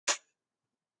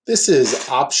This is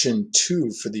option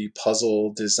 2 for the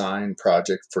puzzle design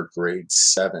project for grade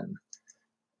 7.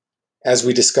 As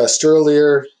we discussed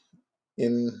earlier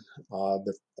in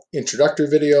the introductory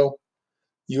video,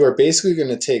 you are basically going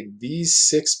to take these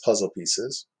 6 puzzle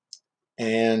pieces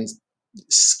and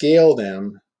scale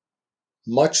them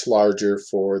much larger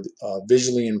for a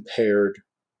visually impaired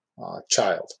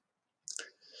child.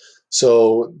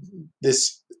 So this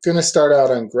is going to start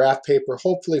out on graph paper.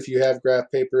 Hopefully, if you have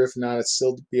graph paper, if not, it's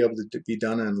still be able to be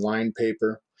done on line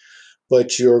paper.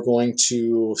 But you're going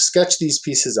to sketch these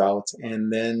pieces out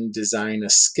and then design a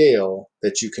scale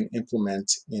that you can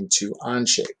implement into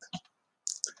OnShape.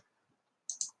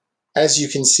 As you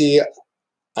can see,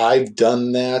 I've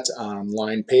done that on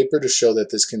line paper to show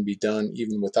that this can be done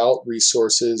even without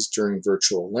resources during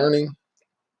virtual learning.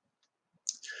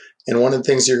 And one of the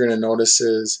things you're going to notice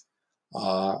is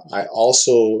I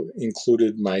also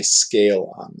included my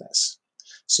scale on this.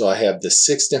 So I have the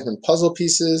 6 different puzzle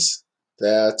pieces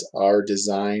that are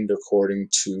designed according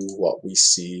to what we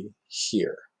see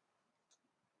here.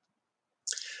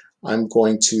 I'm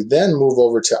going to then move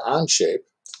over to OnShape.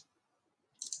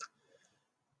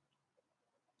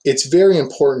 It's very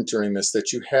important during this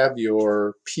that you have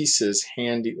your pieces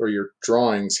handy, or your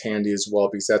drawings handy as well,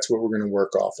 because that's what we're going to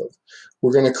work off of.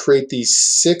 We're going to create these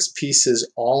 6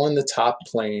 pieces all in the top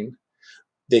plane.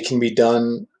 They can be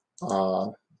done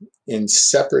in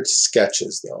separate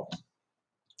sketches though.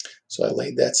 So I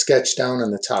laid that sketch down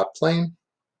on the top plane.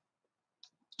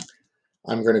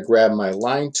 I'm going to grab my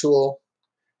line tool,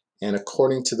 and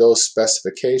according to those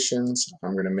specifications,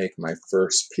 I'm going to make my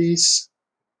first piece.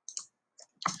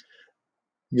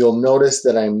 You'll notice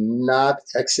that I'm not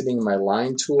exiting my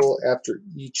line tool after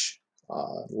each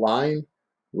line.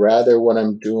 Rather, what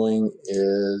I'm doing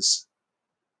is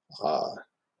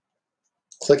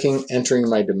clicking, entering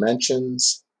my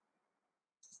dimensions,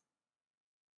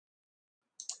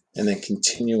 and then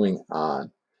continuing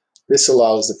on. This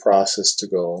allows the process to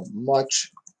go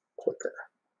much quicker.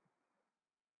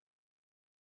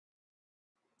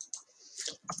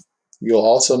 You'll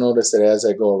also notice that as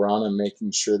I go around, I'm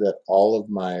making sure that all of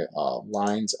my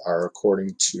lines are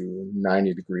according to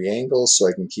 90-degree angles so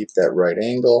I can keep that right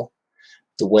angle.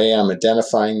 The way I'm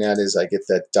identifying that is I get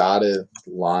that dotted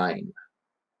line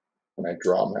when I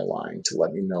draw my line to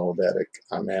let me know that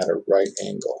I'm at a right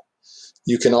angle.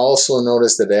 You can also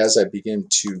notice that as I begin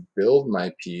to build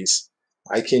my piece,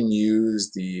 I can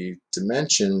use the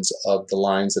dimensions of the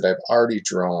lines that I've already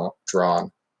drawn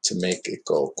to make it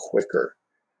go quicker.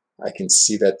 I can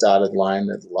see that dotted line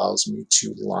that allows me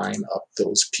to line up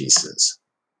those pieces.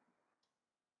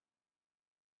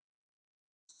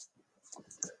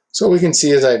 So what we can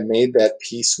see is I've made that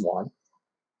piece 1.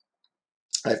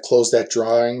 I've closed that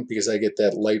drawing because I get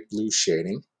that light blue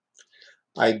shading.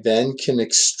 I then can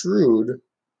extrude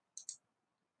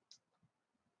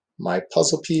my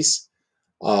puzzle piece,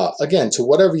 again, to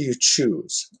whatever you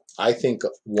choose. I think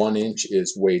 1 inch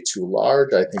is way too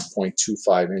large. I think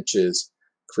 0.25 inches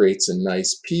creates a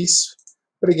nice piece.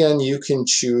 But again, you can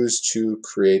choose to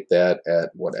create that at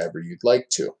whatever you'd like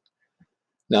to.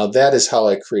 Now that is how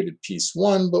I created piece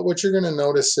 1, but what you're going to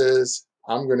notice is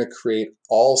I'm going to create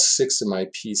all 6 of my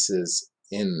pieces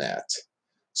in that.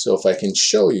 So if I can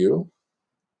show you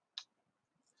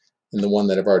in the one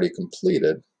that I've already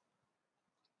completed,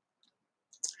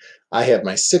 I have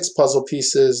my 6 puzzle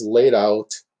pieces laid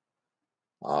out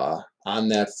on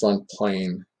that front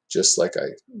plane, just like I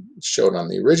showed on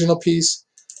the original piece.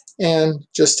 And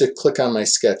just to click on my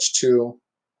sketch 2,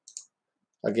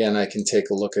 again, I can take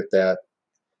a look at that.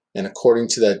 And according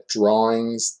to that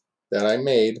drawings that I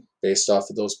made based off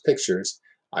of those pictures,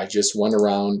 I just went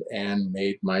around and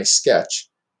made my sketch,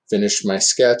 finished my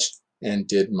sketch, and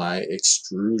did my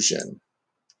extrusion.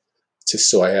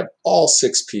 So I have all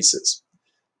 6 pieces.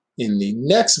 In the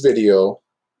next video,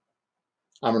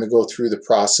 I'm going to go through the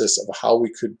process of how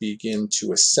we could begin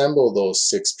to assemble those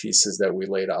 6 pieces that we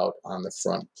laid out on the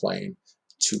front plane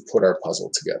to put our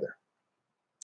puzzle together.